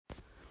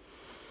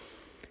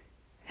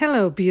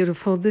Hello,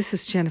 beautiful. This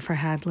is Jennifer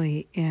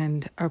Hadley,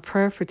 and our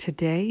prayer for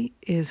today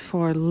is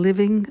for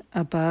living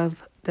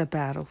above the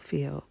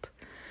battlefield.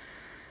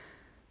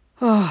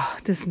 Oh,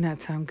 doesn't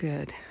that sound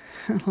good?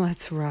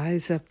 Let's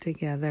rise up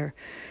together.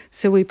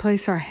 So we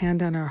place our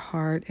hand on our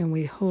heart and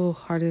we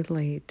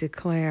wholeheartedly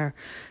declare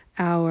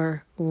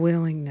our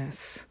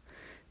willingness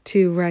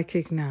to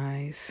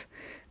recognize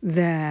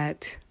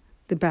that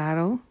the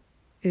battle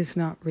is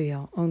not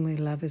real. Only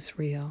love is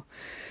real.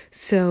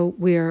 So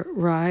we're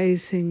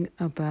rising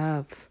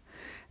above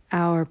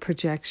our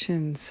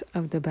projections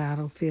of the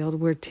battlefield.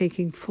 We're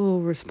taking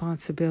full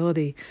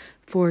responsibility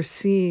for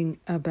seeing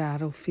a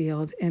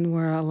battlefield, and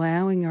we're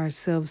allowing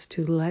ourselves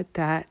to let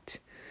that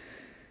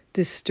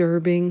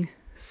disturbing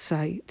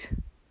sight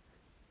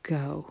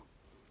go.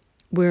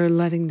 We're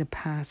letting the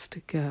past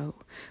go.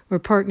 We're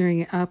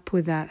partnering up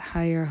with that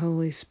higher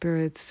Holy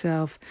Spirit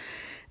self,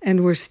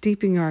 and we're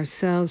steeping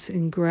ourselves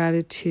in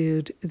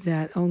gratitude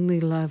that only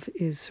love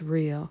is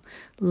real.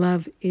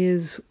 Love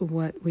is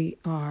what we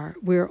are.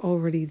 We're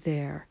already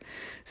there.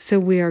 So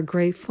we are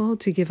grateful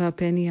to give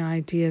up any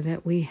idea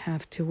that we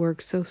have to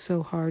work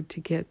so hard to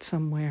get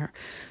somewhere.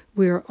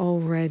 We're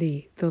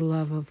already the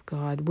love of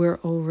God. We're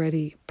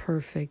already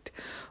perfect,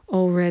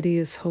 already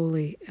as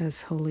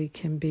holy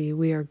can be.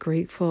 We are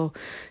grateful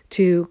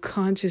to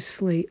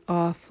consciously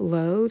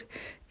offload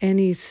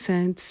any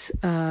sense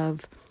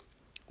of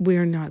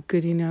we're not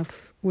good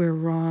enough, we're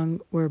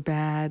wrong, we're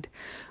bad,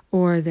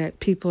 or that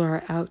people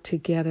are out to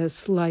get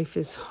us, life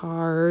is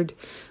hard.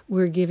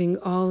 We're giving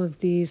all of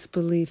these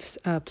beliefs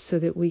up so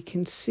that we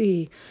can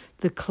see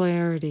the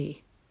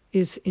clarity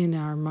is in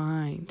our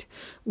mind.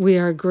 We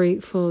are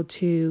grateful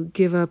to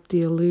give up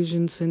the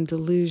illusions and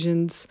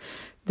delusions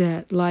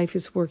that life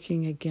is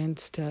working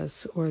against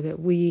us or that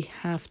we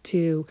have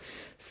to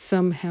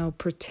somehow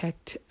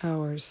protect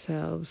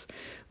ourselves.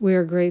 We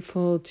are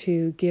grateful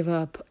to give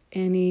up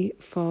any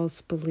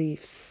false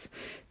beliefs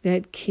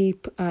that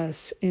keep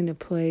us in a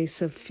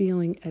place of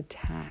feeling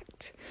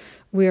attacked.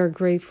 We are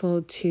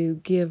grateful to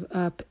give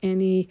up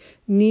any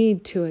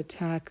need to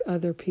attack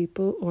other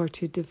people or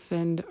to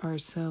defend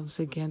ourselves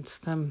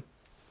against them.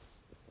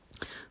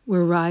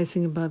 We're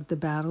rising above the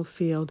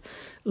battlefield,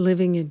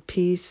 living in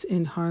peace,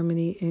 in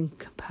harmony, in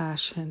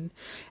compassion.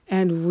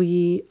 And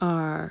we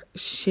are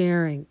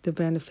sharing the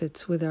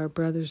benefits with our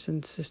brothers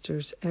and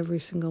sisters, every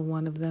single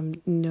one of them,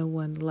 no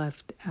one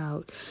left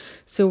out.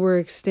 So we're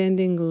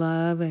extending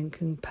love and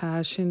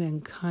compassion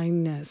and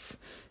kindness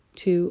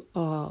to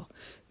all,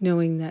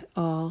 knowing that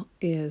all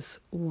is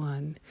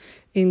one.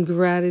 In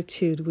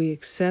gratitude, we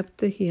accept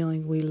the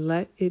healing, we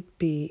let it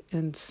be,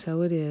 and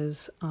so it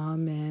is.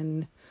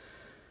 Amen.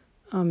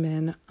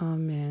 Amen.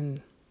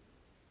 Amen.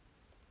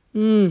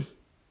 It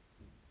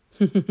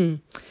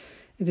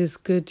is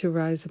good to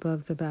rise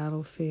above the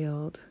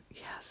battlefield.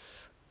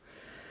 Yes.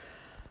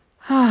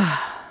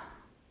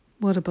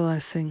 What a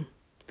blessing.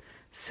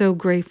 So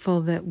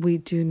grateful that we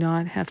do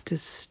not have to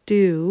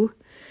stew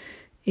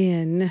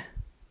in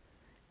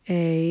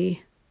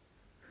a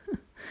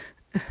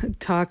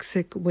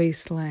toxic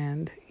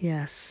wasteland.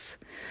 Yes.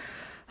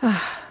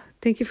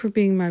 Thank you for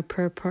being my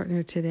prayer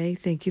partner today.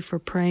 Thank you for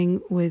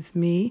praying with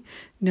me,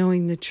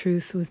 knowing the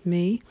truth with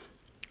me.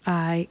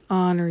 I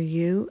honor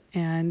you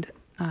and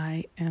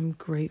I am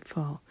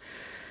grateful.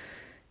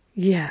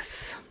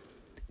 Yes.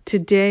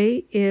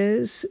 Today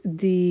is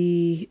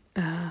the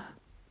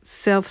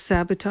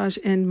self-sabotage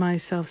and my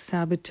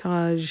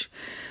self-sabotage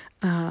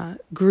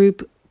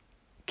group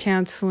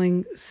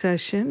counseling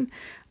session.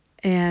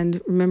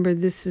 And remember,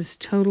 this is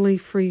totally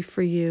free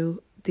for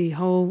you. The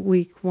whole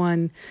week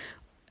one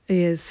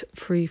is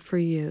free for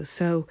you.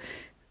 So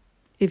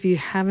if you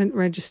haven't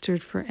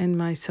registered for End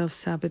My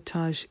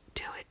Self-Sabotage,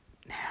 do it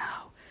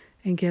now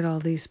and get all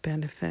these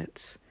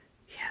benefits.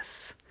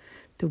 Yes,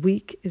 the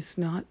week is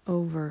not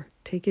over.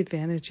 Take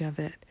advantage of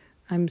it.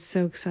 I'm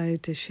so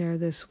excited to share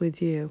this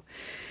with you.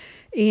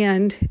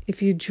 And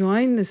if you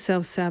join the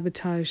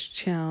Self-Sabotage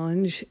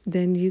Challenge,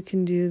 then you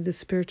can do the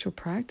spiritual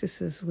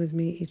practices with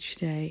me each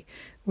day.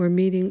 We're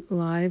meeting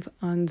live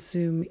on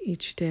Zoom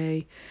each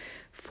day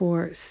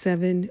for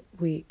 7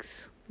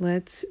 weeks.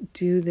 Let's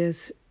do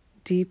this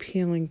deep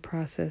healing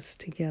process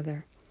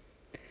together.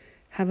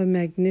 Have a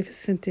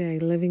magnificent day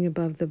living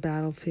above the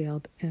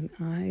battlefield, and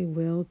I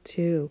will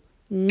too.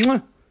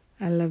 Mwah!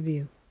 I love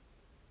you.